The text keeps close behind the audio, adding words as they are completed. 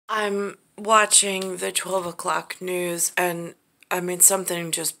I'm watching the 12 o'clock news and I mean,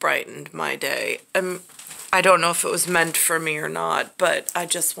 something just brightened my day. I don't know if it was meant for me or not, but I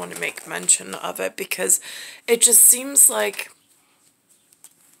just want to make mention of it because it just seems like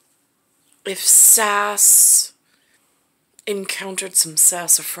if Sass encountered some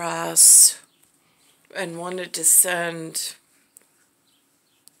sassafras and wanted to send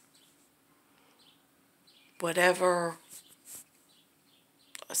whatever,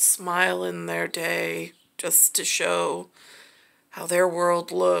 a smile in their day just to show how their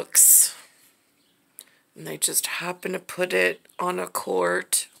world looks, and they just happen to put it on a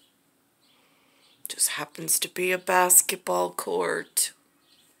court, just happens to be a basketball court,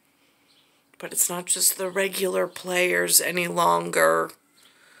 but it's not just the regular players any longer.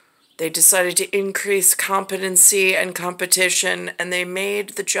 They decided to increase competency and competition, and they made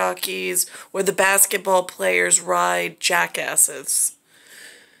the jockeys or the basketball players ride jackasses.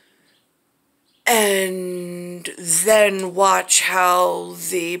 And then watch how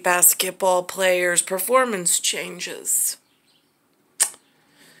the basketball players' performance changes.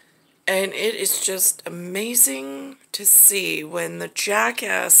 And it is just amazing to see when the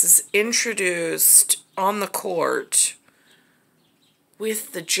jackass is introduced on the court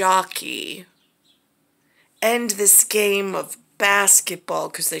with the jockey and this game of basketball,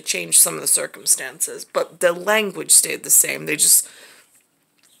 because they changed some of the circumstances, but the language stayed the same. They just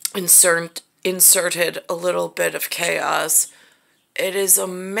inserted a little bit of chaos. It is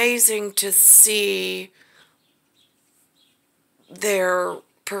amazing to see their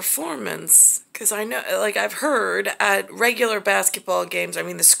performance, because I know, like, I've heard at regular basketball games, I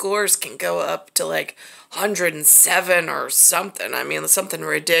mean, the scores can go up to like 107 or something. I mean, something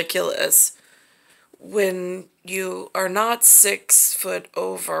ridiculous. When you are not 6 foot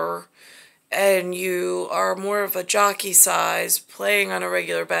over and you are more of a jockey size playing on a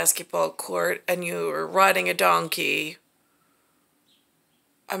regular basketball court and you are riding a donkey,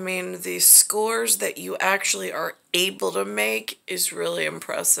 I mean, the scores that you actually are able to make is really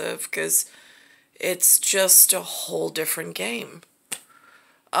impressive because it's just a whole different game.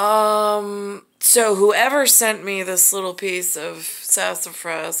 So whoever sent me this little piece of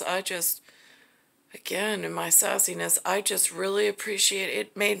sassafras, I just, again, in my sassiness, I just really appreciate it.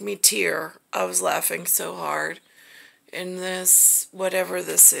 It made me tear. I was laughing so hard in this, whatever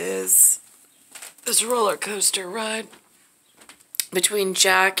this is, this roller coaster ride between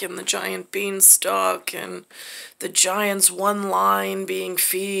Jack and the giant beanstalk, and the giant's one line being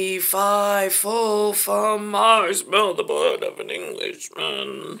fee, fi, fo, fum, I smell the blood of an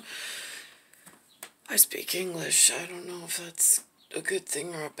Englishman. I speak English. I don't know if that's a good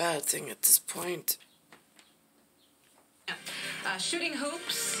thing or a bad thing at this point. Shooting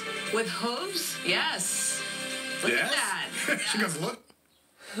hoops with hooves? Yes. Look at that. She goes, look.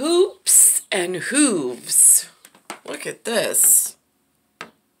 Hoops and hooves. Look at this.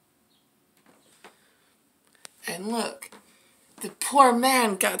 And look, the poor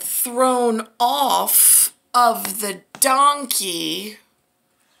man got thrown off of the donkey.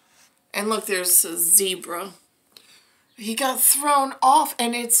 And look, there's a zebra. He got thrown off,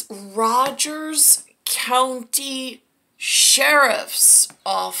 and it's Rogers County Sheriff's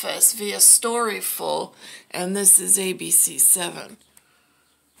Office via Storyful, and this is ABC 7.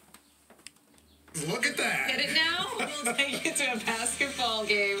 Look at that. Get it now? We'll take you to a basketball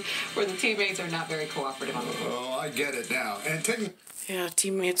game where the teammates are not very cooperative on the court. Oh, I get it now. And yeah,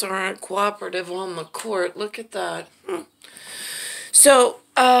 teammates aren't cooperative on the court. Look at that. So,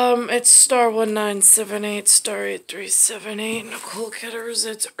 it's star 1978, star 8378, Nicole,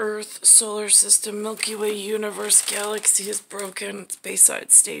 Cattaruzza, it's Earth, Solar System, Milky Way, Universe, Galaxy is broken. It's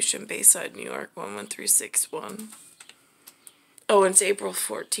Bayside Station, Bayside, New York, 11361. Oh, and it's April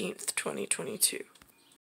 14th, 2022.